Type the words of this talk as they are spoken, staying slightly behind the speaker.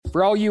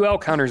For all you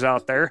elk hunters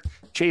out there,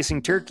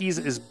 chasing turkeys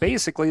is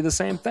basically the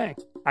same thing.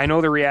 I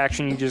know the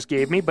reaction you just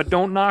gave me, but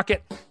don't knock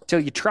it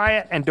till you try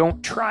it, and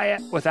don't try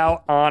it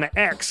without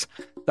OnX.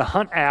 The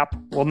Hunt app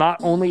will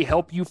not only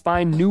help you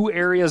find new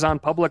areas on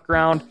public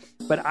ground,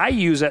 but I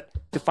use it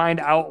to find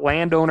out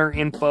landowner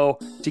info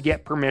to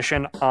get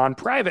permission on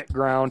private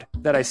ground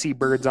that I see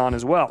birds on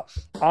as well.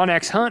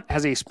 OnX Hunt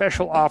has a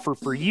special offer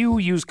for you.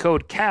 Use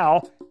code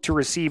CAL to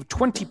receive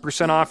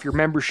 20% off your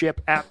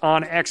membership at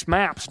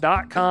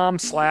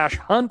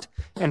onxmaps.com/hunt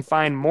and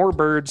find more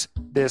birds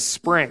this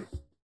spring.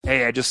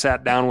 Hey, I just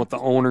sat down with the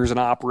owners and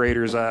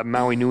operators of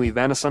Maui Nui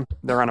Venison.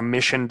 They're on a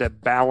mission to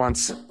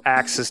balance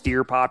axis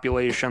deer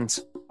populations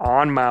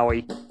on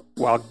Maui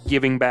while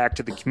giving back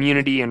to the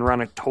community and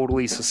run a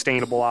totally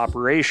sustainable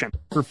operation.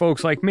 For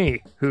folks like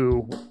me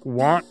who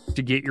want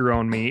to get your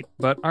own meat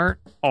but aren't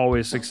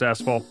always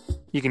successful,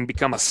 you can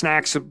become a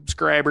snack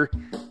subscriber,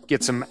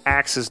 get some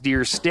axis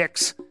deer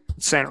sticks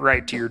sent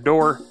right to your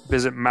door.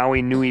 Visit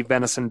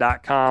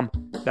MauiNuiVenison.com.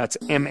 That's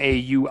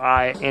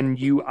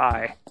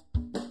MAUINUI.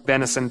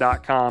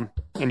 venison.com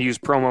and use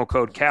promo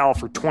code CAL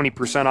for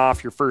 20%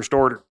 off your first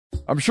order.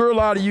 I'm sure a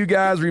lot of you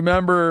guys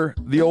remember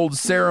the old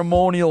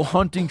ceremonial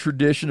hunting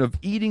tradition of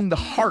eating the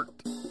heart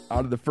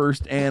out of the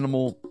first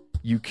animal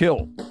you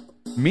kill.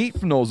 Meat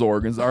from those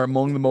organs are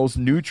among the most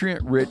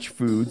nutrient-rich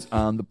foods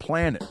on the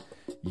planet.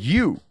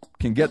 You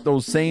can get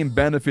those same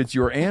benefits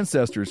your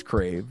ancestors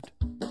craved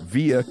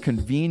via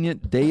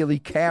convenient daily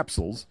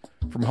capsules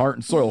from Heart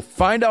and Soil.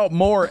 Find out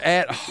more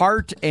at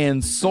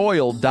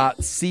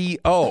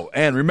heartandsoil.co.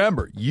 And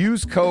remember,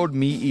 use code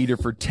MeatEater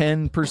for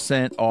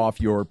 10% off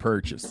your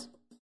purchase.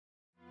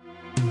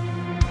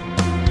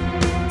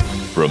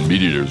 From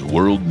MeatEater's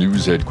World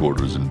News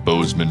Headquarters in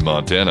Bozeman,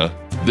 Montana,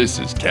 this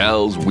is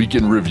Cal's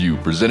Weekend Review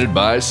presented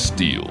by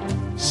Steel.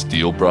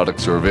 Steel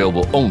products are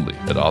available only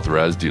at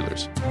authorized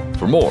dealers.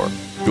 For more,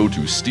 go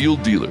to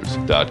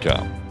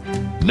steeldealers.com.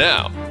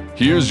 Now,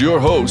 here's your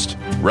host,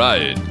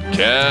 Ryan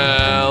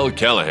Cal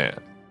Callahan.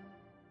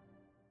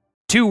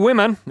 2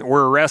 women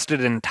were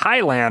arrested in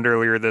Thailand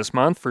earlier this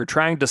month for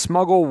trying to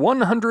smuggle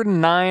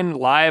 109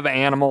 live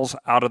animals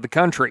out of the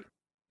country.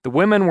 The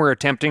women were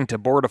attempting to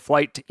board a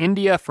flight to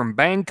India from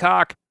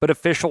Bangkok, but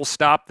officials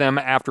stopped them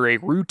after a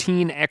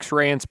routine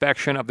X-ray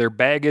inspection of their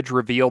baggage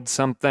revealed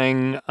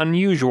something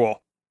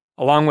unusual.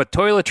 Along with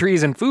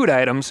toiletries and food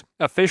items,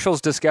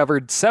 officials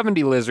discovered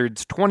 70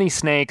 lizards, 20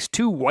 snakes,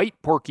 2 white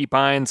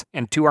porcupines,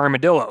 and 2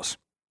 armadillos.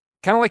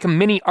 Kind of like a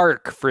mini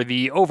ark for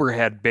the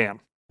overhead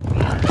bin.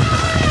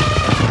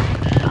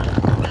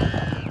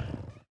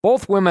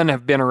 Both women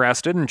have been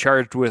arrested and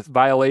charged with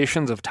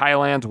violations of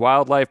Thailand's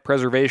Wildlife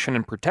Preservation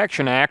and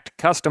Protection Act,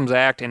 Customs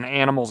Act, and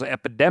Animals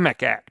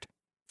Epidemic Act.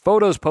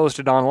 Photos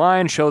posted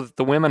online show that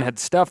the women had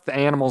stuffed the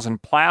animals in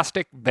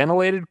plastic,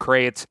 ventilated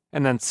crates,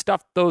 and then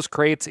stuffed those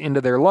crates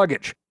into their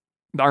luggage.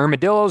 The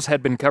armadillos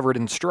had been covered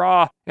in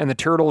straw, and the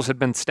turtles had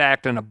been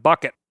stacked in a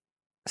bucket.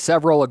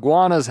 Several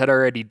iguanas had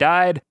already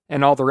died,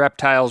 and all the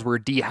reptiles were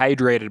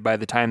dehydrated by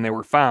the time they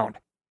were found.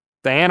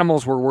 The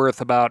animals were worth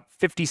about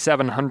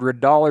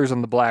 $5,700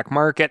 on the black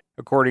market,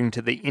 according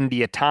to the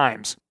India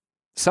Times.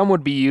 Some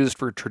would be used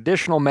for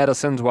traditional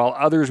medicines, while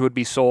others would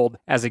be sold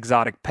as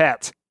exotic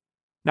pets.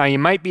 Now, you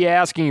might be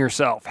asking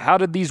yourself, how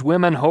did these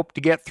women hope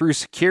to get through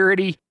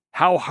security?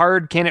 How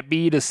hard can it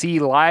be to see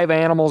live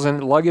animals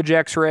in luggage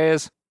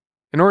x-rays?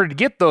 In order to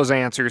get those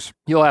answers,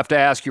 you'll have to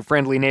ask your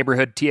friendly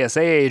neighborhood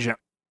TSA agent.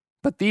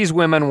 But these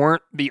women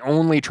weren't the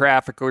only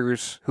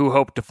traffickers who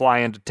hoped to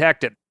fly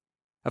undetected.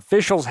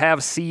 Officials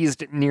have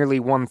seized nearly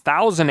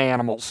 1,000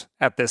 animals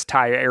at this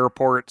Thai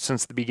airport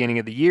since the beginning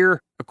of the year,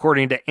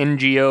 according to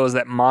NGOs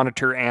that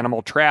monitor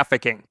animal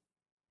trafficking.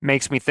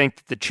 Makes me think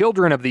that the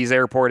children of these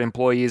airport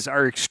employees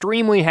are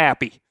extremely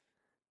happy.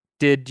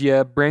 Did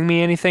you bring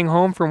me anything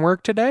home from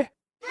work today?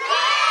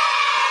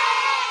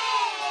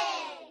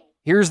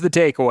 Here's the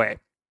takeaway.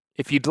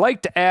 If you'd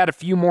like to add a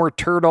few more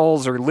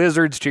turtles or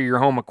lizards to your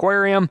home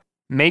aquarium,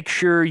 make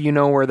sure you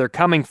know where they're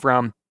coming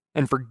from.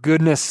 And for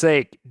goodness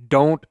sake,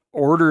 don't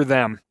order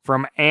them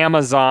from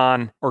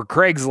Amazon or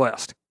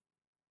Craigslist.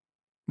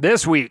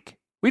 This week,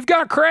 we've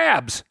got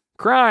crabs,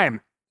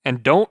 crime,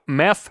 and don't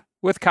meth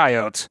with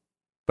coyotes.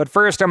 But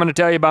first, I'm going to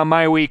tell you about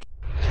my week.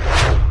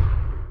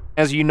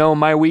 As you know,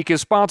 my week is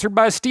sponsored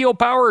by Steel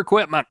Power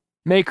Equipment,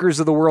 makers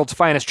of the world's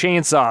finest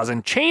chainsaws.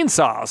 And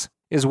chainsaws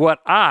is what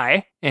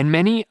I and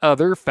many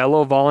other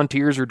fellow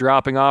volunteers are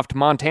dropping off to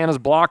Montana's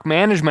block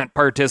management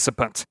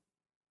participants.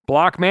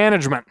 Block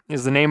Management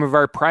is the name of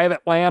our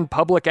private land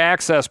public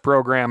access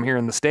program here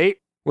in the state,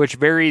 which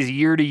varies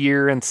year to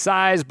year in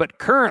size, but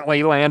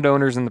currently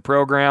landowners in the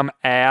program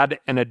add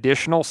an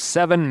additional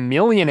 7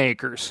 million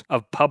acres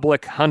of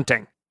public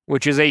hunting,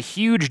 which is a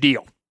huge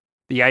deal.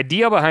 The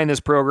idea behind this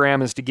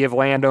program is to give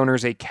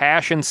landowners a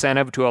cash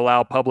incentive to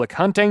allow public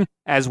hunting,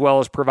 as well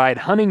as provide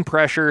hunting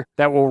pressure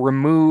that will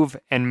remove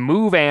and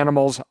move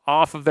animals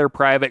off of their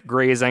private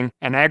grazing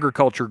and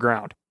agriculture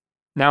ground.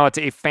 Now, it's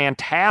a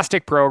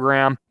fantastic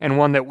program and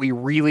one that we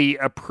really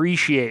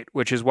appreciate,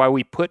 which is why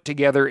we put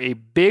together a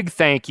big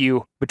thank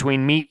you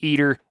between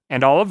MeatEater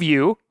and all of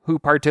you who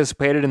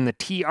participated in the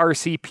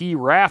TRCP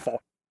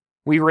raffle.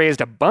 We raised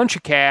a bunch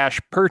of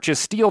cash,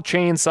 purchased steel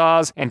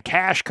chainsaws, and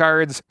cash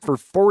cards for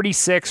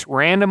 46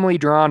 randomly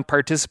drawn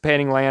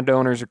participating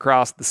landowners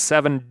across the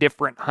 7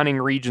 different hunting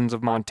regions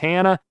of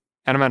Montana.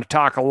 And I'm going to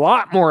talk a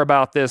lot more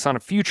about this on a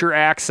future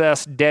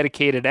Access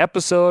dedicated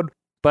episode.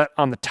 But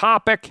on the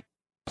topic,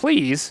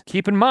 please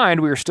keep in mind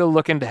we are still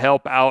looking to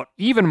help out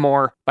even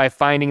more by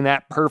finding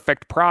that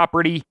perfect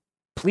property.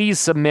 Please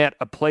submit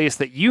a place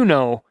that you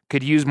know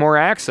could use more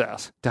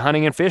access to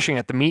hunting and fishing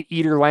at the Meat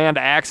Eater Land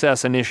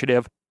Access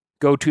Initiative.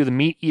 Go to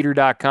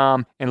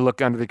themeateater.com and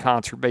look under the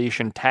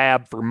Conservation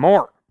tab for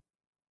more.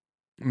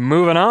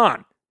 Moving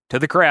on to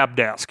the crab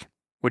desk,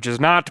 which is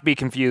not to be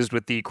confused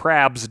with the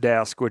crab's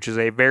desk, which is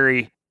a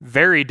very,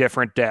 very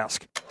different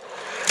desk.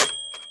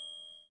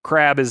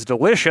 Crab is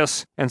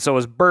delicious, and so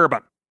is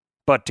bourbon.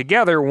 But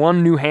together,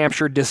 one New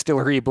Hampshire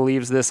distillery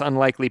believes this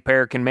unlikely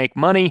pair can make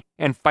money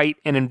and fight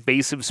an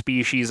invasive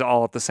species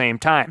all at the same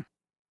time.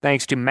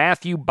 Thanks to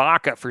Matthew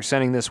Baca for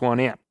sending this one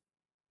in.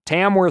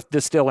 Tamworth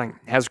Distilling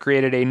has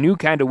created a new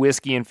kind of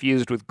whiskey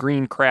infused with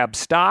green crab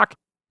stock.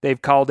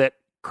 They've called it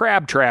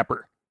Crab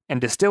Trapper,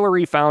 and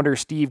distillery founder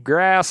Steve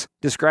Grass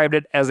described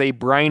it as a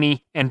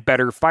briny and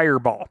better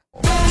fireball.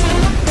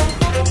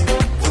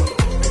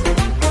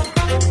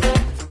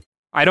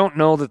 I don't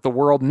know that the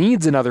world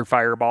needs another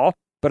fireball,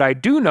 but I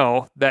do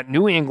know that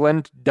New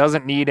England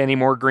doesn't need any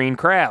more green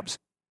crabs.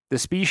 The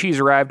species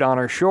arrived on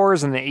our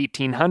shores in the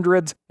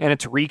 1800s, and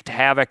it's wreaked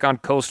havoc on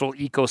coastal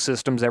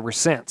ecosystems ever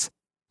since.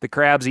 The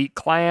crabs eat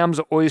clams,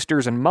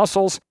 oysters, and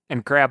mussels,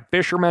 and crab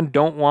fishermen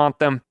don't want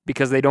them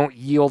because they don't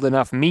yield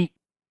enough meat.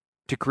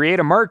 To create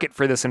a market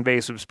for this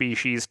invasive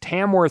species,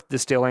 Tamworth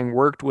Distilling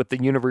worked with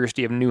the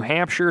University of New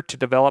Hampshire to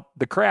develop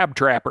the Crab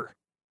Trapper.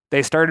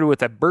 They started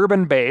with a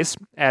bourbon base,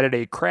 added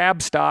a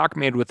crab stock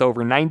made with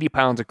over 90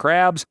 pounds of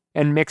crabs,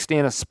 and mixed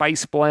in a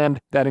spice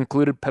blend that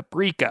included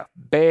paprika,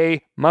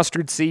 bay,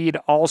 mustard seed,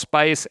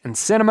 allspice, and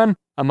cinnamon,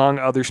 among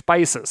other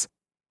spices.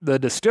 The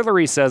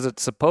distillery says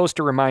it's supposed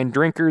to remind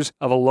drinkers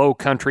of a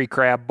low-country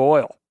crab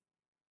boil.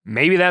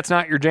 Maybe that's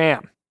not your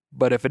jam,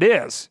 but if it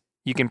is,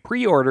 you can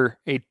pre-order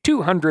a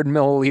 200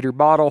 milliliter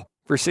bottle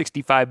for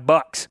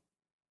 $65.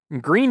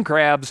 Green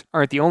crabs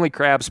aren't the only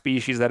crab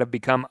species that have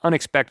become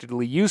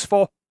unexpectedly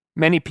useful.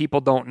 Many people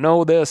don't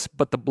know this,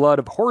 but the blood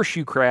of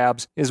horseshoe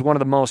crabs is one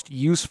of the most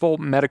useful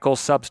medical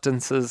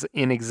substances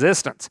in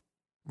existence.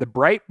 The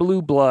bright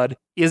blue blood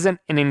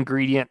isn't an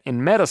ingredient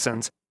in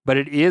medicines, but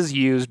it is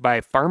used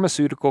by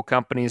pharmaceutical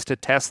companies to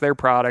test their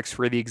products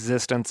for the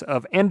existence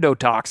of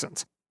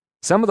endotoxins.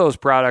 Some of those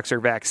products are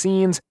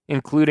vaccines,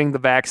 including the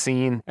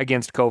vaccine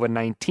against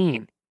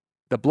COVID-19.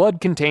 The blood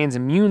contains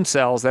immune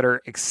cells that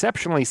are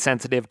exceptionally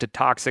sensitive to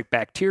toxic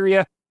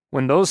bacteria.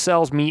 When those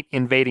cells meet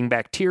invading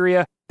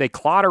bacteria, they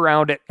clot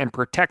around it and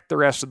protect the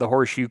rest of the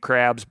horseshoe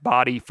crab's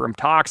body from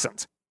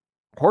toxins.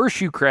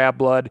 Horseshoe crab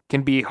blood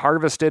can be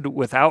harvested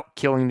without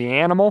killing the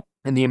animal,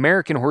 and the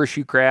American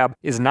horseshoe crab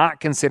is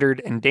not considered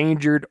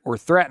endangered or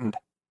threatened.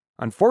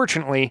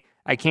 Unfortunately,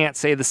 I can't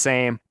say the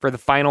same for the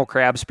final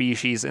crab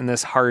species in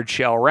this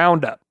hard-shell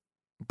roundup,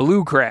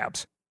 blue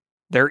crabs.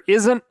 There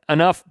isn't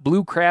enough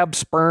blue crab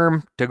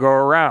sperm to go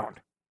around.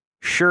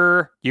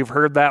 Sure, you've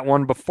heard that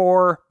one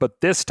before,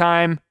 but this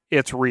time,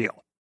 it's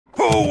real.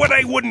 Oh, what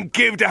I wouldn't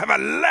give to have a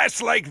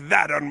lass like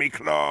that on me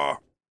claw!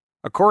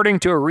 According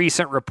to a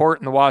recent report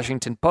in the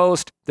Washington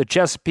Post, the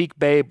Chesapeake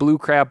Bay blue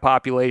crab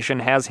population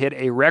has hit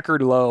a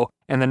record low,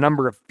 and the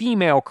number of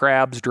female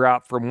crabs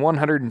dropped from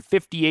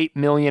 158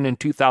 million in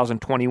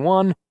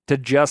 2021 to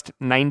just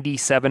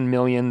 97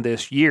 million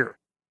this year.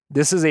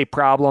 This is a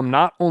problem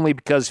not only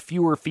because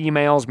fewer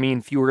females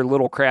mean fewer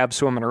little crabs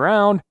swimming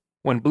around.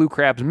 When blue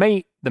crabs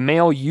mate, the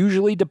male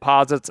usually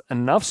deposits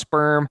enough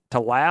sperm to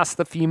last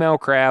the female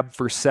crab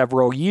for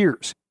several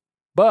years.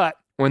 But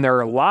when there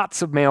are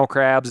lots of male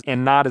crabs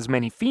and not as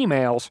many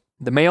females,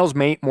 the males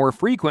mate more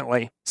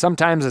frequently,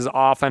 sometimes as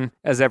often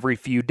as every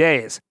few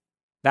days.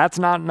 That's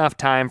not enough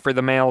time for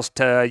the males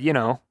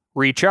to,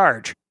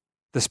 recharge.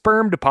 The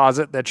sperm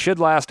deposit that should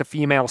last a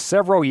female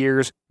several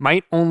years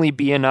might only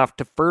be enough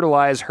to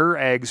fertilize her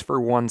eggs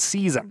for one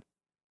season.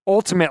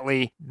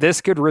 Ultimately,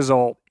 this could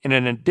result in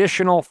an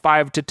additional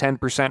 5 to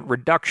 10%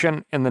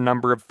 reduction in the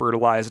number of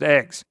fertilized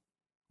eggs.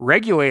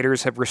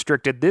 Regulators have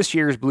restricted this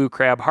year's blue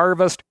crab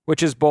harvest,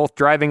 which is both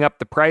driving up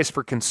the price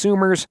for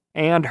consumers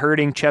and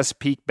hurting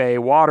Chesapeake Bay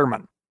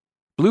watermen.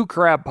 Blue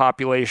crab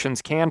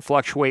populations can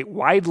fluctuate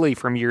widely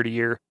from year to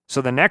year,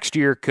 so the next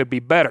year could be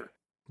better.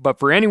 But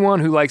for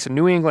anyone who likes a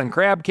New England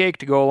crab cake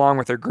to go along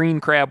with their green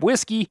crab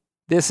whiskey,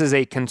 this is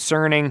a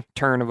concerning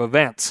turn of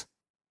events.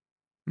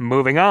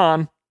 Moving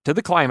on to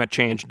the climate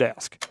change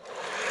desk.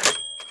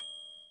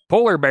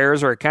 Polar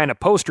bears are a kind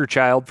of poster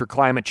child for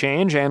climate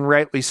change, and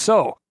rightly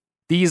so.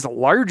 These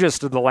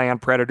largest of the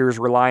land predators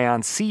rely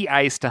on sea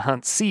ice to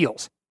hunt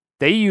seals.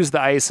 They use the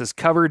ice as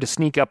cover to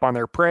sneak up on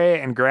their prey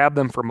and grab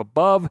them from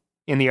above.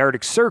 In the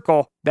Arctic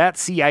Circle, that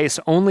sea ice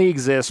only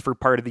exists for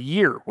part of the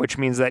year, which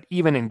means that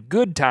even in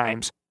good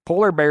times,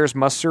 Polar bears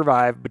must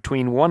survive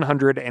between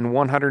 100 and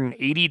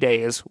 180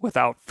 days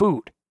without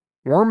food.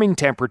 Warming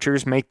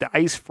temperatures make the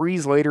ice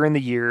freeze later in the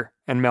year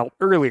and melt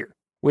earlier,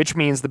 which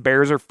means the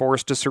bears are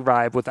forced to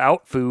survive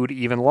without food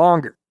even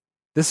longer.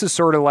 This is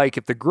sort of like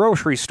if the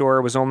grocery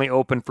store was only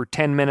open for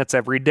 10 minutes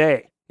every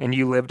day, and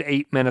you lived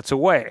 8 minutes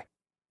away.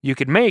 You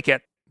could make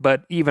it,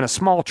 but even a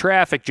small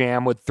traffic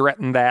jam would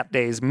threaten that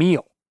day's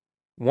meal.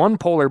 One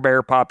polar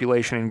bear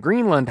population in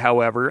Greenland,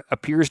 however,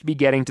 appears to be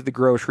getting to the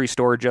grocery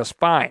store just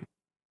fine.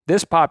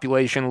 This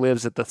population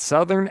lives at the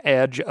southern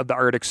edge of the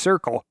Arctic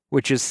Circle,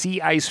 which is sea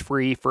ice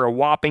free for a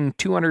whopping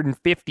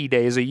 250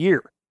 days a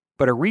year.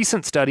 But a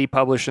recent study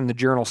published in the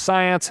journal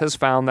Science has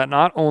found that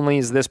not only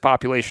is this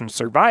population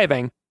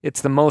surviving,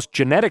 it's the most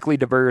genetically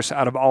diverse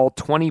out of all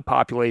 20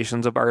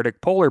 populations of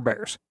Arctic polar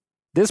bears.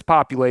 This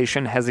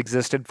population has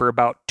existed for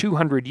about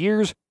 200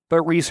 years,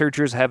 but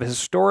researchers have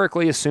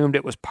historically assumed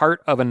it was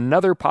part of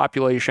another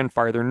population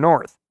farther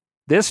north.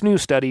 This new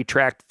study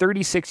tracked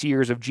 36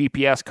 years of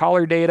GPS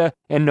collar data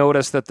and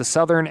noticed that the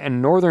southern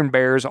and northern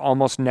bears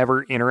almost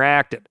never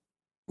interacted.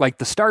 Like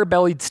the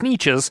star-bellied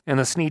Sneetches and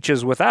the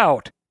Sneetches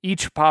without,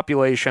 each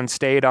population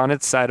stayed on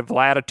its side of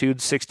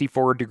latitude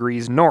 64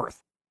 degrees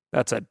north.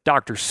 That's a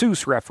Dr.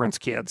 Seuss reference,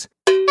 kids.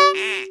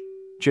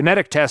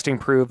 Genetic testing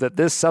proved that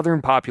this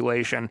southern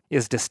population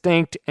is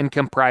distinct and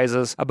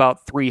comprises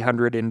about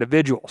 300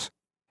 individuals.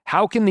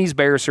 How can these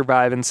bears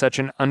survive in such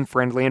an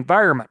unfriendly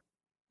environment?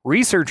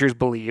 Researchers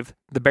believe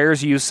the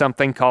bears use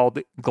something called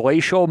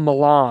glacial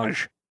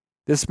melange.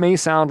 This may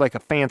sound like a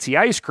fancy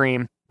ice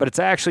cream, but it's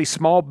actually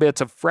small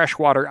bits of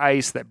freshwater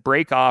ice that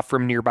break off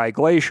from nearby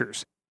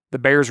glaciers. The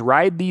bears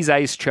ride these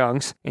ice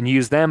chunks and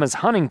use them as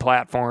hunting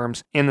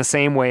platforms in the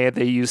same way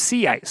they use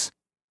sea ice.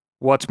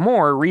 What's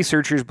more,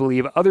 researchers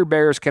believe other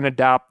bears can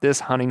adopt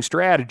this hunting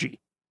strategy.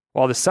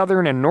 While the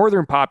southern and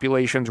northern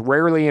populations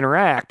rarely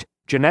interact,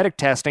 genetic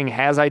testing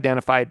has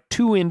identified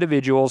 2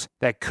 individuals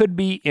that could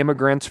be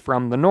immigrants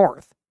from the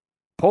north.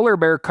 Polar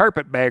bear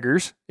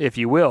carpetbaggers, if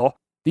you will,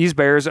 these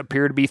bears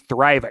appear to be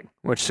thriving,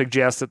 which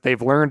suggests that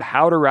they've learned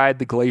how to ride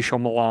the glacial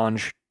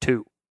melange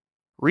too.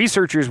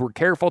 Researchers were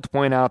careful to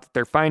point out that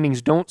their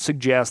findings don't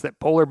suggest that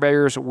polar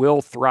bears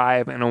will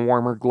thrive in a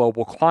warmer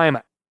global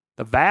climate.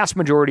 The vast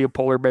majority of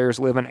polar bears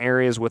live in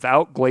areas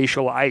without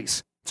glacial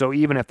ice, so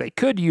even if they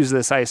could use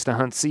this ice to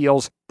hunt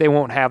seals, they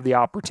won't have the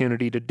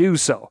opportunity to do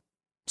so.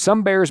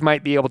 Some bears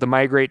might be able to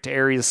migrate to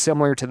areas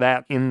similar to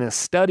that in this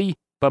study,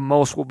 but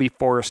most will be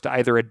forced to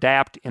either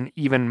adapt in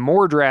even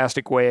more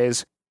drastic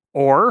ways,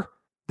 or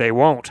they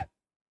won't.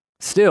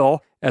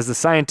 Still, as the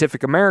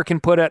Scientific American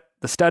put it,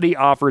 the study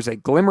offers a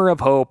glimmer of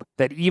hope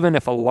that even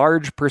if a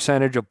large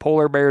percentage of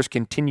polar bears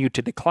continue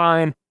to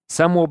decline,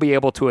 some will be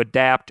able to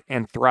adapt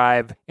and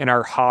thrive in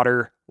our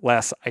hotter,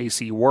 less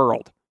icy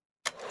world.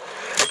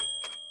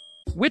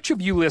 Which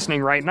of you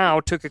listening right now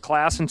took a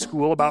class in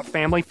school about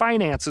Family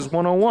Finances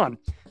 101?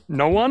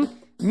 No one?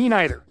 Me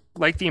neither.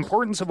 Like the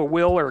importance of a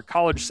will or a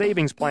college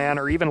savings plan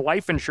or even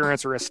life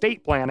insurance or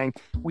estate planning,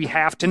 we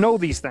have to know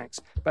these things.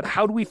 But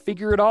how do we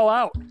figure it all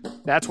out?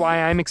 That's why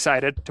I'm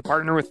excited to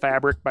partner with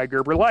Fabric by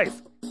Gerber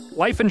Life.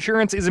 Life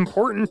insurance is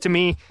important to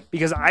me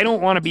because I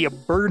don't want to be a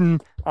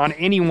burden on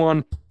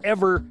anyone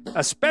ever,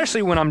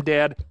 especially when I'm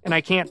dead and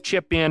I can't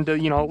chip in to,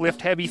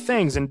 lift heavy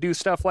things and do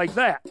stuff like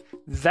that.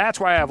 That's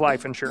why I have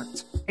life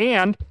insurance.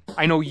 And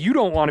I know you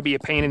don't want to be a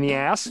pain in the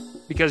ass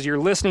because you're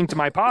listening to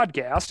my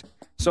podcast,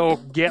 so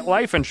get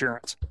life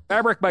insurance.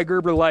 Fabric by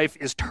Gerber Life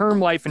is term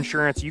life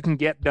insurance you can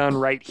get done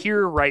right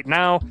here, right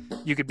now.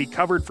 You could be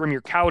covered from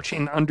your couch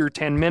in under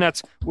 10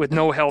 minutes with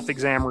no health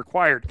exam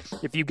required.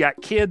 If you've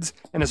got kids,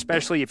 and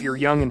especially if you're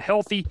young and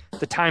healthy,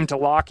 the time to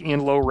lock in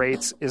low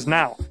rates is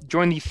now.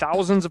 Join the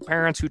thousands of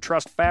parents who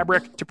trust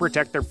Fabric to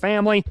protect their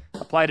family.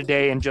 Apply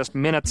today in just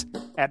minutes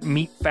at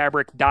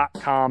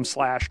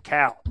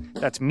meetfabric.com/Cal.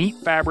 That's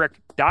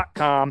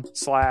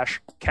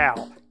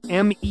meetfabric.com/Cal.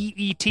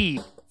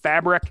 MEET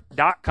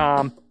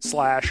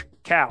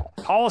fabric.com/Cal.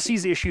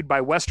 Policies issued by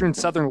Western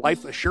Southern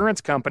Life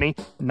Assurance Company,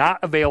 not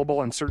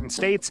available in certain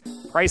states.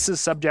 Prices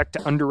subject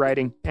to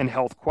underwriting and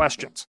health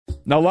questions.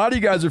 Now, a lot of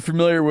you guys are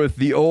familiar with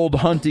the old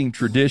hunting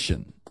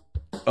tradition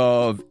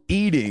of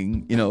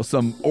eating,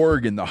 some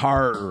organ, the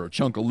heart or a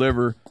chunk of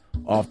liver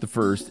off the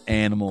first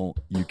animal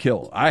you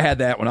kill. I had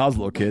that when I was a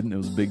little kid, and it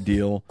was a big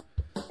deal.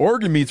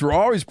 Organ meats were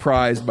always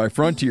prized by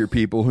frontier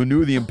people who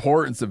knew the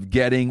importance of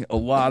getting a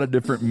lot of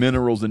different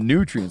minerals and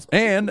nutrients.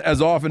 And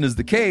as often is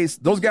the case,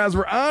 those guys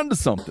were onto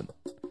something,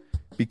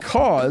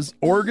 because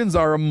organs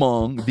are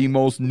among the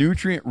most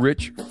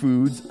nutrient-rich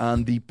foods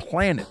on the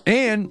planet.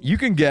 And you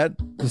can get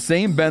the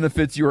same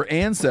benefits your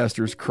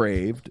ancestors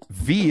craved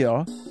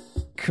via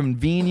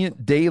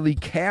convenient daily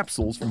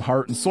capsules from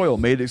Heart and Soil,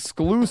 made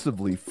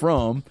exclusively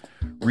from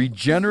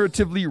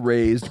regeneratively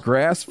raised,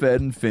 grass-fed,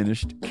 and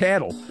finished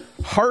cattle.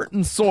 Heart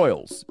and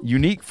Soil's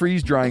unique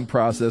freeze-drying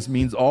process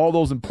means all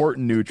those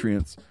important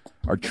nutrients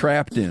are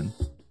trapped in,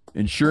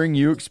 ensuring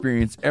you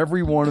experience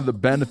every one of the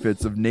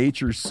benefits of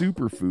nature's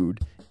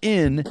superfood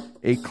in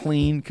a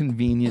clean,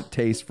 convenient,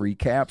 taste-free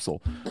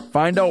capsule.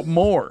 Find out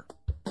more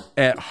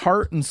at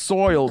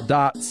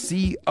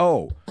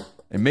heartandsoil.co.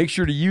 And make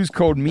sure to use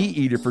code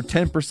MeatEater for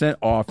 10%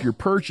 off your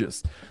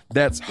purchase.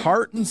 That's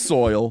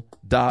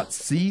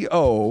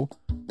heartandsoil.co.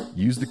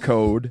 Use the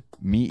code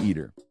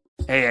MeatEater.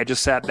 Hey, I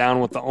just sat down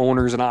with the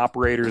owners and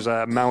operators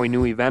of Maui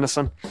Nui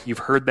Venison. You've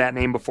heard that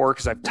name before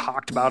because I've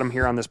talked about them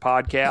here on this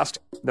podcast.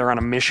 They're on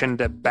a mission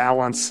to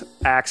balance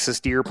axis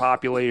deer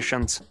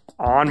populations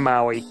on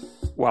Maui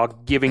while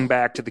giving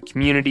back to the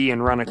community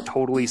and run a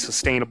totally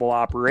sustainable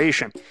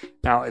operation.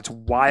 Now, it's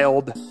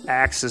wild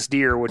axis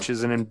deer, which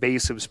is an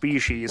invasive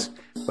species,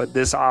 but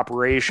this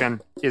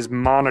operation is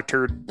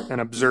monitored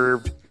and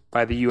observed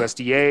by the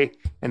USDA,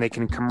 and they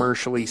can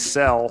commercially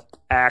sell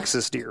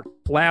axis deer.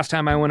 Last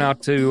time I went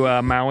out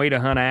to Maui to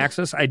hunt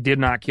axis, I did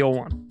not kill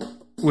one,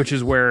 which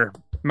is where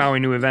Maui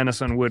Nui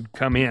Venison would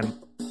come in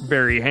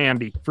very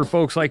handy for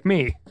folks like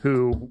me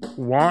who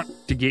want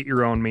to get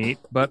your own meat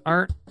but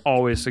aren't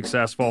always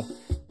successful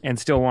and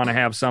still want to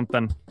have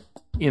something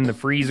in the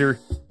freezer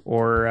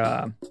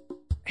or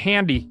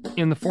handy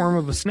in the form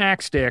of a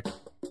snack stick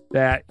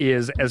that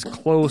is as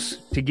close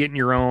to getting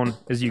your own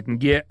as you can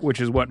get, which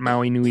is what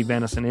Maui Nui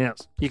Venison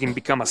is. You can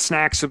become a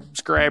snack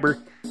subscriber,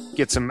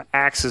 get some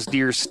axis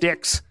deer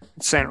sticks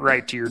sent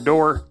right to your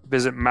door.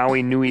 Visit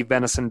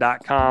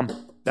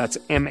MauiNuiVenison.com. That's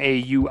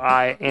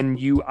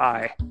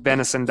MAUINUI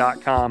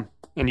venison.com,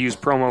 and use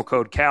promo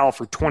code CAL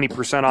for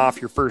 20%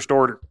 off your first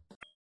order.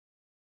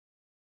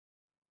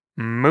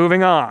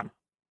 Moving on.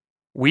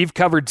 We've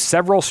covered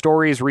several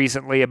stories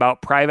recently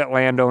about private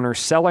landowners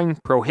selling,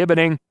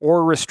 prohibiting,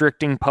 or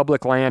restricting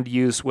public land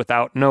use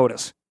without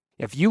notice.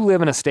 If you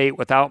live in a state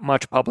without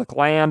much public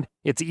land,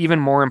 it's even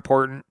more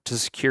important to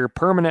secure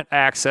permanent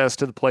access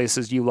to the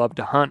places you love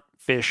to hunt,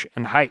 fish,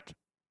 and hike.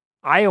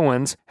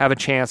 Iowans have a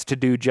chance to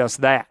do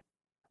just that.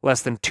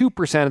 Less than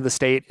 2% of the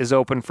state is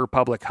open for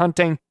public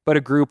hunting, but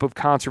a group of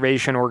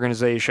conservation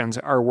organizations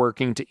are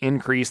working to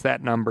increase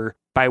that number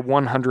by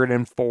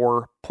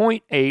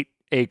 104.8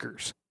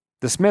 acres.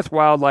 The Smith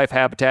Wildlife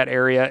Habitat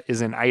area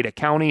is in Ida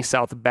County,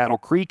 south of Battle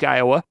Creek,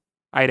 Iowa.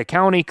 Ida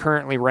County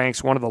currently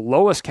ranks one of the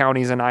lowest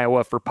counties in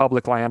Iowa for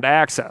public land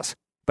access,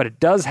 but it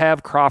does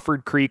have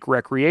Crawford Creek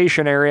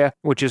Recreation Area,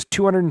 which is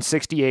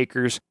 260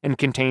 acres and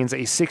contains a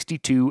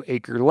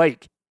 62-acre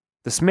lake.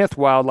 The Smith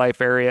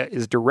Wildlife Area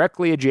is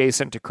directly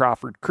adjacent to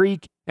Crawford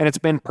Creek, and it's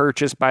been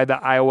purchased by the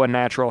Iowa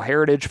Natural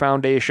Heritage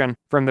Foundation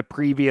from the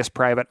previous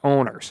private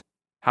owners.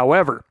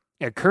 However,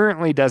 it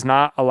currently does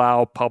not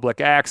allow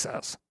public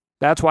access.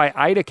 That's why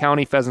Ida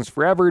County Pheasants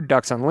Forever,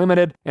 Ducks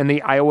Unlimited, and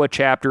the Iowa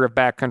chapter of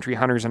Backcountry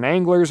Hunters and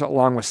Anglers,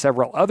 along with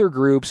several other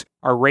groups,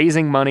 are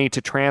raising money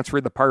to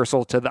transfer the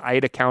parcel to the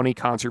Ida County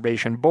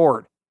Conservation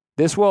Board.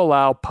 This will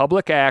allow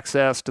public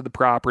access to the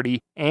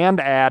property and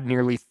add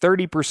nearly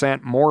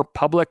 30% more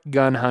public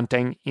gun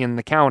hunting in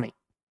the county.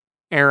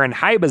 Aaron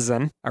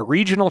Hybazin, a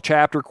regional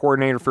chapter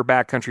coordinator for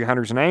Backcountry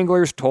Hunters and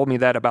Anglers, told me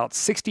that about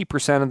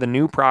 60% of the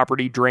new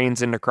property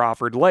drains into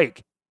Crawford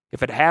Lake.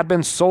 If it had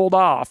been sold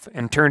off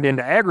and turned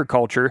into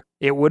agriculture,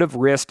 it would have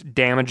risked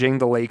damaging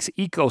the lake's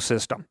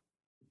ecosystem.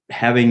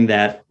 Having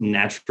that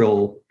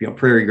natural,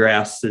 prairie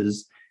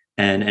grasses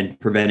and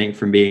preventing it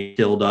from being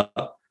filled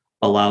up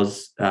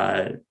allows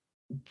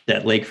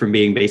that lake from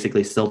being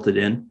basically silted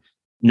in.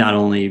 Not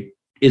only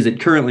is it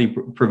currently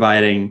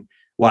providing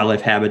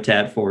wildlife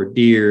habitat for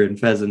deer and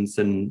pheasants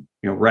and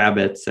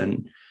rabbits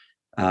and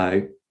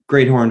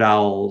great horned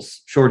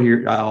owls,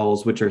 short-eared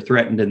owls, which are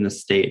threatened in the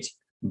state,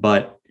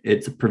 but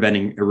it's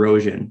preventing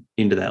erosion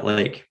into that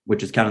lake,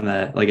 which is kind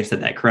of like I said,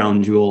 that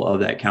crown jewel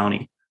of that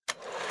county.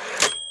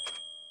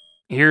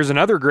 Here's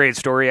another great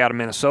story out of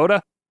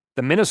Minnesota.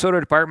 The Minnesota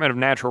Department of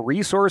Natural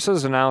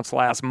Resources announced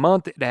last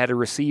month it had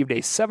received a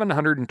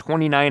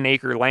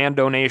 729-acre land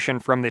donation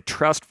from the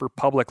Trust for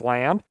Public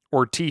Land,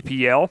 or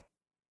TPL.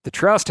 The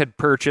trust had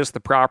purchased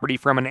the property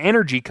from an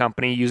energy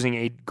company using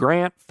a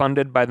grant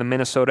funded by the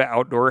Minnesota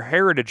Outdoor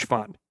Heritage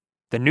Fund.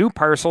 The new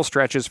parcel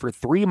stretches for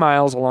 3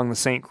 miles along the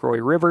St. Croix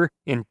River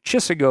in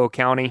Chisago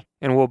County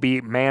and will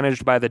be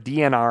managed by the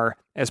DNR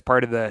as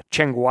part of the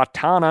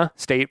Chengwatana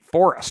State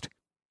Forest.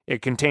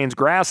 It contains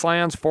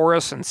grasslands,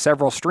 forests, and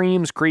several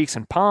streams, creeks,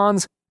 and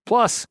ponds.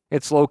 Plus,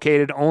 it's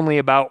located only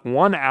about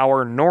 1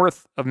 hour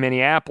north of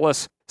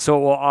Minneapolis, so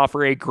it will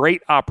offer a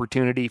great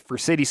opportunity for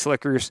city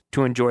slickers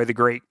to enjoy the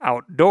great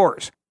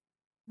outdoors.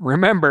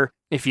 Remember,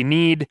 if you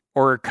need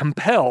or are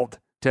compelled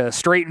to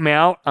straighten me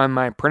out on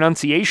my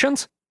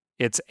pronunciations,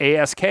 it's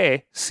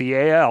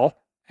ASKCAL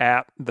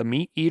at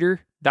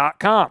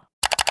themeateater.com.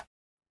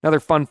 Another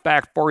fun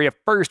fact for you,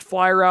 first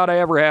fly route I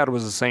ever had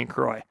was a St.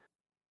 Croix.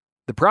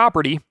 The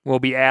property will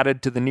be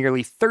added to the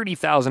nearly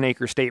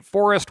 30,000-acre state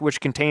forest,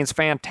 which contains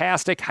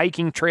fantastic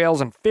hiking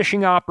trails and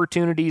fishing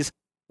opportunities.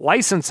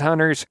 Licensed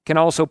hunters can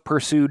also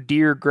pursue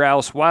deer,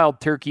 grouse, wild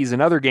turkeys,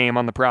 and other game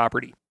on the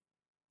property.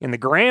 In the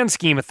grand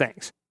scheme of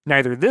things,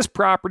 neither this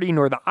property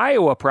nor the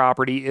Iowa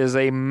property is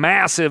a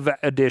massive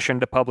addition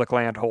to public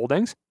land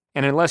holdings,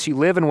 and unless you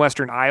live in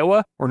western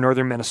Iowa or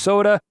northern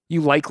Minnesota,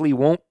 you likely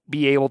won't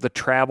be able to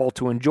travel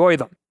to enjoy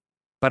them.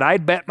 But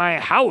I'd bet my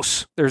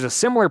house there's a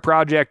similar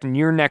project in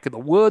your neck of the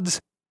woods.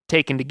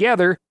 Taken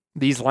together,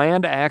 these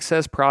land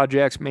access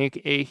projects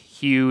make a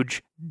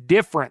huge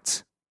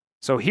difference.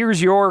 So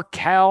here's your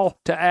call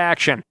to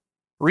action.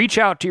 Reach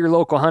out to your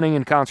local hunting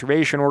and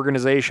conservation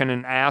organization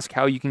and ask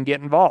how you can get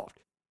involved.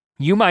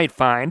 You might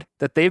find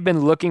that they've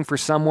been looking for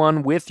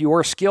someone with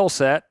your skill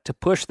set to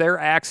push their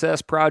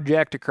access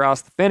project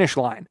across the finish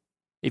line.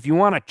 If you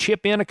want to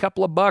chip in a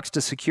couple of bucks to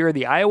secure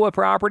the Iowa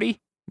property,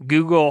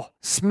 Google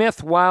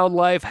Smith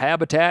Wildlife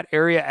Habitat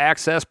Area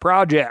Access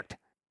Project.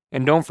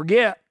 And don't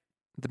forget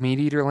the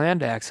MeatEater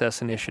Land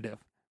Access Initiative.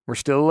 We're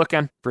still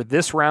looking for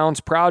this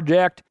round's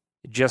project.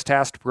 It just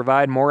has to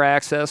provide more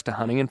access to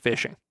hunting and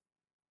fishing.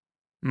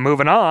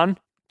 Moving on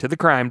to the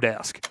crime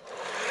desk.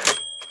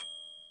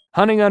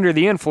 Hunting under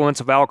the influence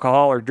of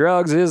alcohol or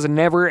drugs is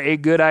never a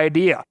good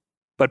idea,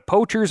 but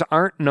poachers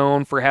aren't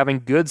known for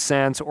having good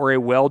sense or a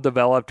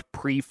well-developed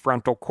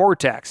prefrontal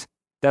cortex.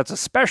 That's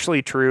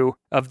especially true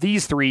of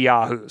these three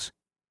yahoos.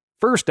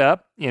 First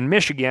up, in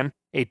Michigan,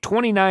 a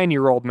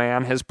 29-year-old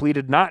man has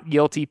pleaded not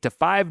guilty to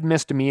 5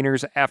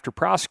 misdemeanors after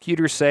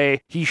prosecutors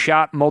say he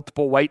shot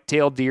multiple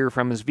white-tailed deer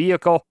from his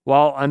vehicle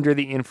while under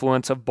the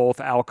influence of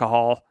both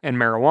alcohol and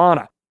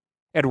marijuana.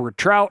 Edward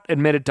Trout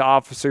admitted to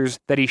officers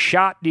that he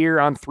shot deer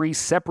on 3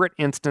 separate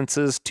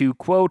instances to,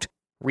 quote,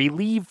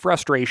 relieve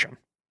frustration.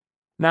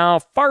 Now,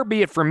 far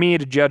be it from me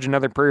to judge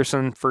another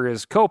person for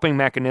his coping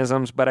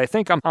mechanisms, but I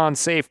think I'm on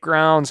safe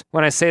grounds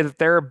when I say that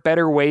there are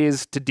better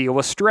ways to deal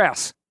with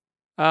stress.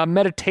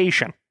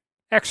 Meditation,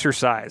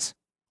 exercise,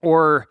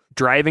 or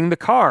driving the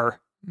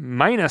car,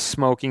 minus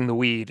smoking the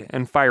weed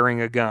and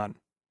firing a gun.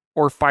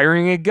 Or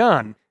firing a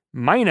gun,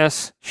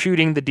 minus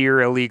shooting the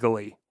deer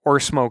illegally, or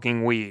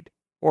smoking weed.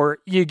 Or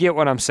you get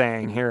what I'm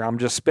saying here, I'm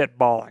just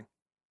spitballing.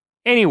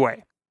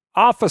 Anyway,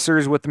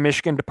 officers with the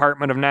Michigan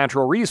Department of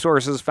Natural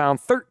Resources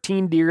found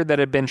 13 deer that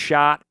had been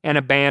shot and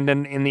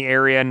abandoned in the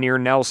area near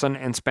Nelson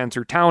and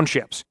Spencer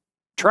townships.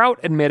 Trout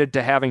admitted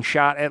to having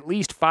shot at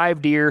least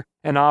 5 deer,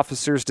 and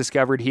officers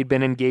discovered he'd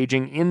been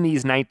engaging in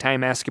these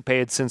nighttime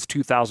escapades since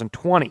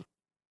 2020.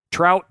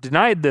 Trout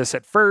denied this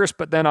at first,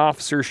 but then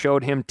officers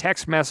showed him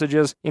text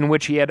messages in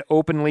which he had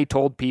openly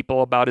told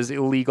people about his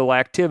illegal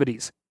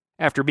activities.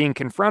 After being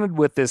confronted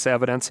with this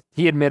evidence,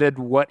 he admitted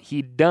what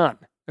he'd done,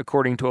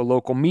 according to a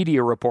local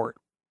media report.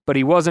 But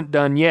he wasn't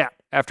done yet.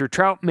 After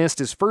Trout missed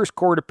his first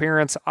court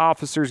appearance,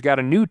 officers got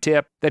a new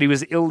tip that he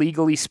was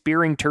illegally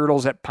spearing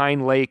turtles at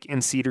Pine Lake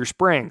in Cedar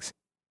Springs.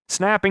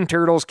 Snapping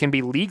turtles can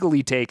be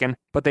legally taken,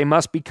 but they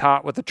must be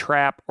caught with a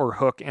trap or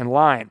hook and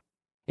line.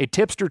 A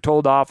tipster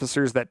told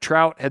officers that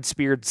Trout had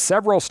speared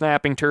several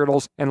snapping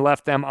turtles and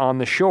left them on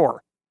the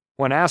shore.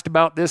 When asked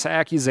about this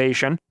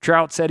accusation,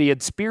 Trout said he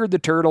had speared the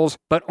turtles,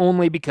 but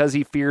only because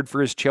he feared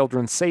for his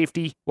children's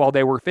safety while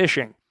they were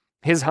fishing.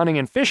 His hunting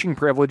and fishing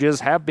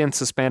privileges have been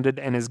suspended,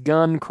 and his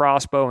gun,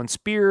 crossbow, and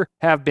spear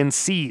have been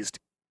seized.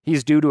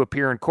 He's due to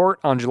appear in court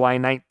on July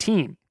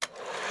 19.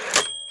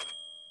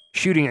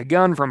 Shooting a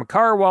gun from a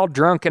car while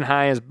drunk and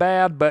high is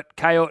bad, but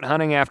coyote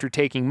hunting after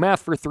taking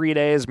meth for 3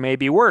 days may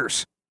be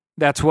worse.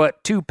 That's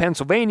what 2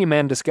 Pennsylvania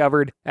men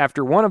discovered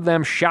after one of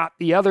them shot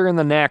the other in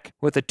the neck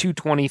with a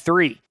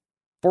 .223.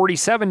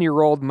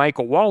 47-year-old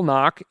Michael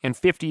Walnock and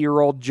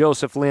 50-year-old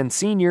Joseph Lynn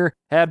Sr.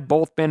 had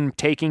both been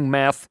taking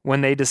meth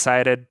when they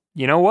decided,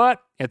 you know what,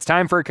 it's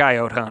time for a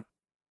coyote hunt.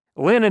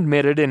 Lynn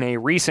admitted in a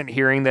recent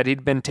hearing that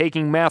he'd been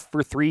taking meth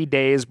for 3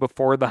 days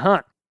before the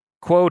hunt,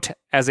 quote,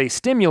 as a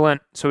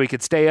stimulant so he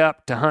could stay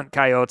up to hunt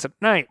coyotes at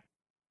night.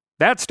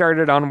 That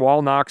started on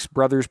Walnock's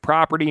brother's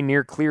property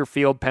near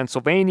Clearfield,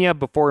 Pennsylvania,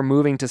 before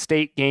moving to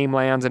state game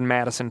lands in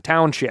Madison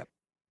Township.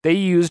 They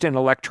used an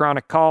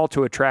electronic call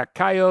to attract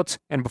coyotes,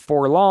 and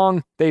before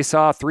long, they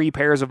saw 3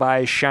 pairs of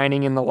eyes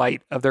shining in the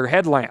light of their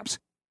headlamps.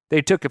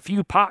 They took a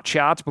few pot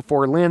shots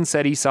before Lynn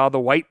said he saw the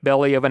white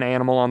belly of an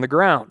animal on the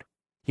ground.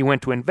 He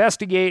went to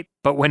investigate,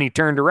 but when he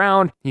turned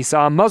around, he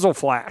saw a muzzle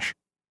flash.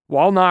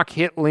 Walnock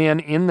hit Lynn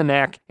in the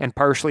neck and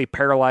partially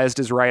paralyzed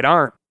his right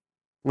arm.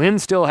 Lynn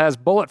still has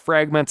bullet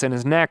fragments in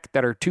his neck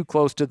that are too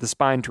close to the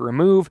spine to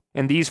remove,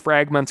 and these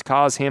fragments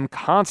cause him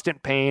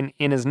constant pain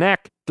in his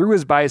neck, through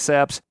his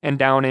biceps, and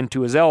down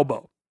into his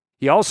elbow.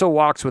 He also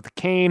walks with a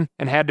cane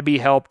and had to be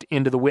helped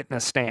into the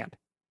witness stand.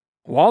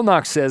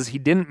 Walnock says he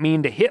didn't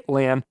mean to hit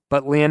Lynn,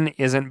 but Lynn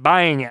isn't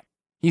buying it.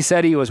 He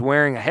said he was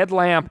wearing a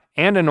headlamp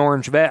and an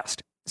orange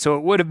vest, so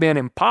it would have been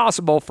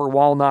impossible for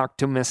Walnock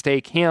to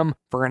mistake him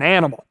for an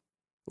animal.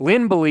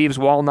 Lynn believes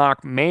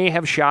Walnock may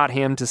have shot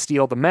him to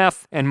steal the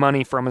meth and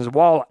money from his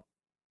wallet.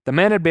 The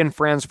men had been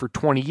friends for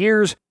 20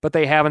 years, but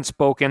they haven't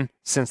spoken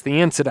since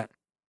the incident.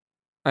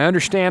 I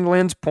understand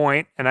Lynn's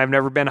point, and I've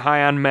never been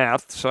high on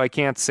meth, so I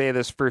can't say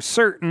this for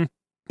certain,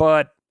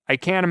 but I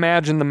can't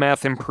imagine the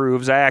meth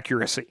improves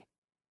accuracy.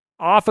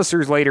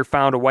 Officers later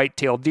found a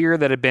white-tailed deer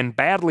that had been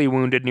badly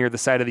wounded near the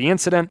site of the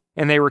incident,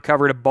 and they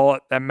recovered a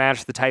bullet that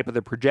matched the type of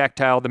the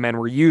projectile the men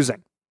were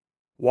using.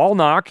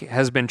 Walnock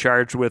has been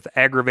charged with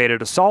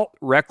aggravated assault,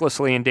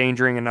 recklessly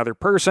endangering another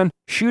person,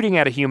 shooting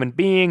at a human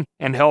being,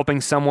 and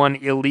helping someone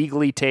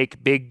illegally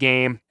take big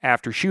game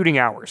after shooting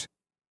hours.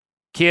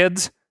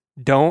 Kids,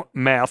 don't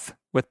meth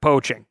with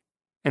poaching.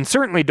 And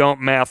certainly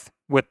don't meth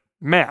with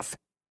Meth.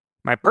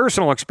 My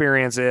personal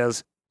experience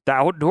is the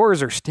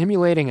outdoors are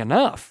stimulating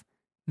enough.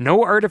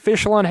 No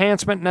artificial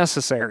enhancement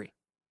necessary.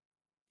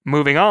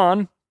 Moving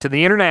on to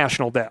the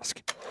international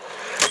desk.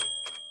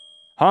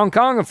 Hong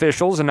Kong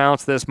officials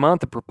announced this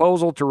month a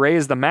proposal to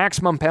raise the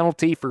maximum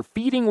penalty for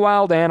feeding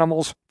wild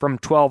animals from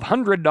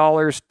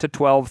 $1,200 to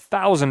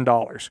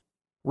 $12,000.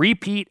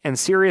 Repeat and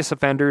serious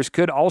offenders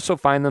could also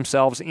find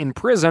themselves in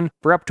prison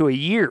for up to a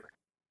year.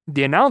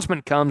 The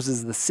announcement comes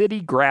as the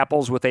city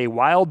grapples with a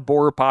wild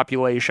boar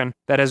population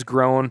that has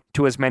grown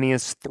to as many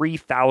as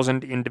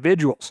 3,000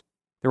 individuals.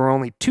 There were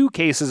only 2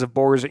 cases of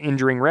boars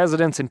injuring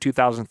residents in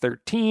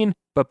 2013,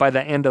 but by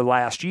the end of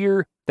last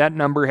year, that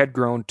number had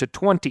grown to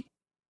 20.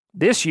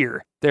 This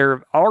year, there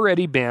have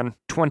already been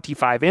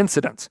 25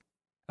 incidents.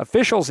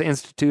 Officials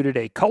instituted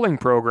a culling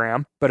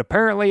program, but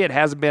apparently it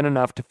hasn't been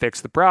enough to fix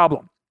the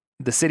problem.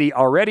 The city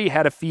already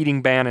had a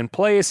feeding ban in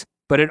place,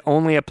 but it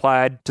only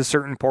applied to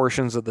certain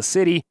portions of the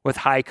city with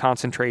high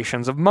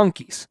concentrations of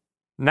monkeys.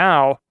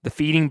 Now, the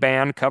feeding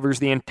ban covers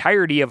the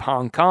entirety of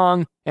Hong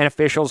Kong, and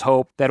officials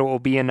hope that it will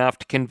be enough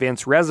to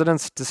convince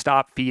residents to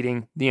stop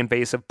feeding the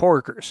invasive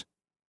porkers.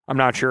 I'm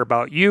not sure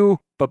about you,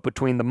 but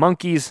between the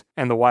monkeys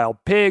and the wild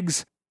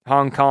pigs,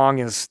 Hong Kong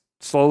is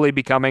slowly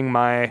becoming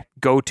my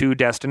go-to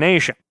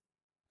destination.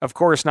 Of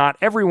course, not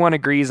everyone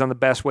agrees on the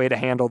best way to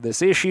handle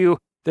this issue.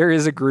 There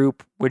is a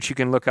group, which you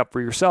can look up for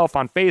yourself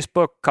on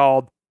Facebook,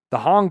 called the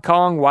Hong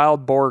Kong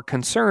Wild Boar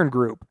Concern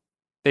Group.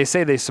 They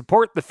say they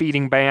support the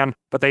feeding ban,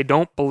 but they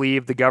don't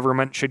believe the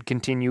government should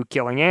continue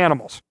killing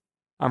animals.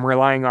 I'm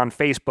relying on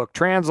Facebook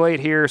Translate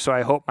here, so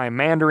I hope my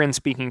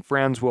Mandarin-speaking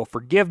friends will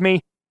forgive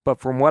me, but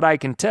from what I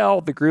can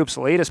tell, the group's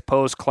latest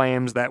post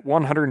claims that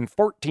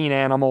 114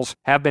 animals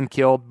have been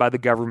killed by the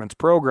government's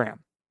program.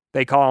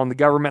 They call on the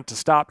government to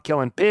stop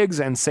killing pigs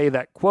and say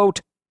that,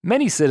 quote,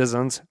 many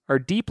citizens are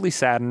deeply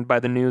saddened by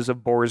the news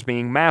of boars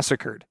being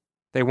massacred.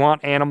 They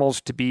want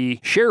animals to be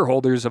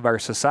shareholders of our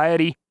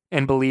society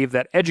and believe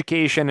that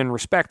education and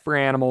respect for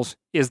animals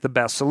is the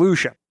best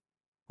solution,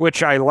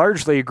 which I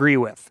largely agree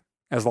with,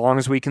 as long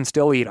as we can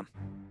still eat them.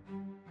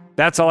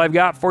 That's all I've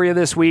got for you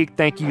this week.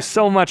 Thank you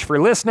so much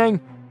for listening,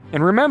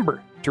 and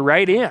remember to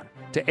write in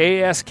to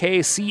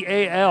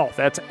ASKCAL,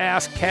 that's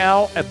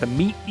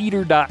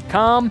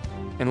askcal@themeateater.com,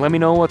 and let me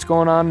know what's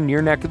going on in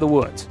your neck of the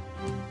woods.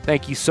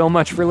 Thank you so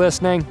much for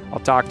listening. I'll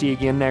talk to you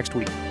again next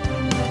week.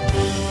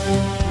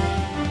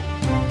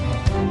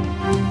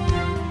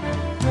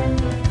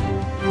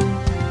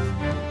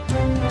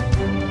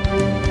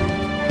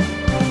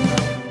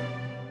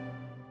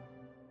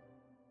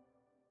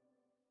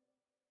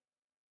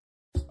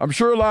 I'm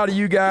sure a lot of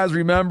you guys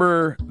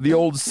remember the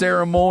old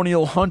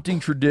ceremonial hunting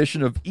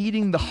tradition of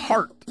eating the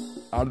heart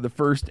out of the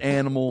first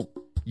animal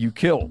you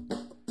kill.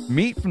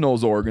 Meat from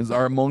those organs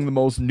are among the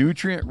most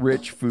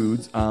nutrient-rich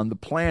foods on the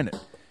planet.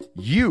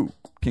 You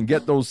can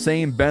get those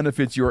same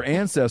benefits your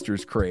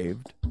ancestors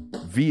craved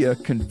via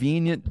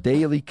convenient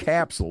daily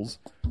capsules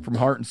from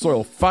Heart and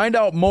Soil. Find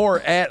out more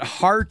at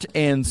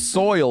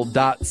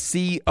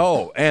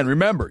heartandsoil.co. And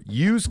remember,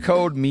 use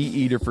code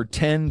MeatEater for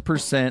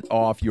 10%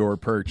 off your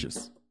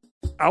purchase.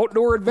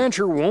 Outdoor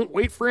adventure won't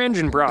wait for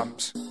engine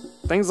problems.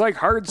 Things like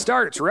hard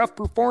starts, rough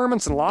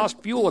performance, and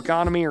lost fuel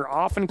economy are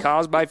often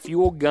caused by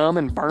fuel gum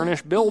and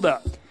varnish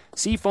buildup.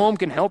 Seafoam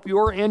can help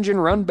your engine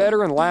run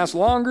better and last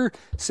longer.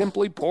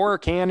 Simply pour a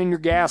can in your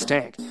gas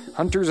tank.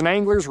 Hunters and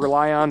anglers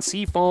rely on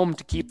Seafoam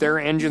to keep their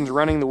engines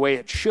running the way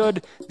it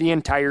should the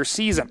entire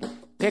season.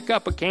 Pick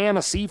up a can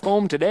of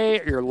Seafoam today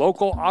at your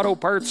local auto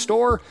parts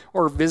store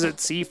or visit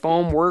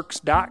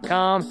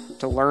SeafoamWorks.com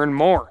to learn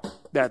more.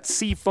 That's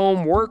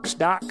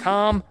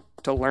SeafoamWorks.com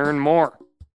to learn more.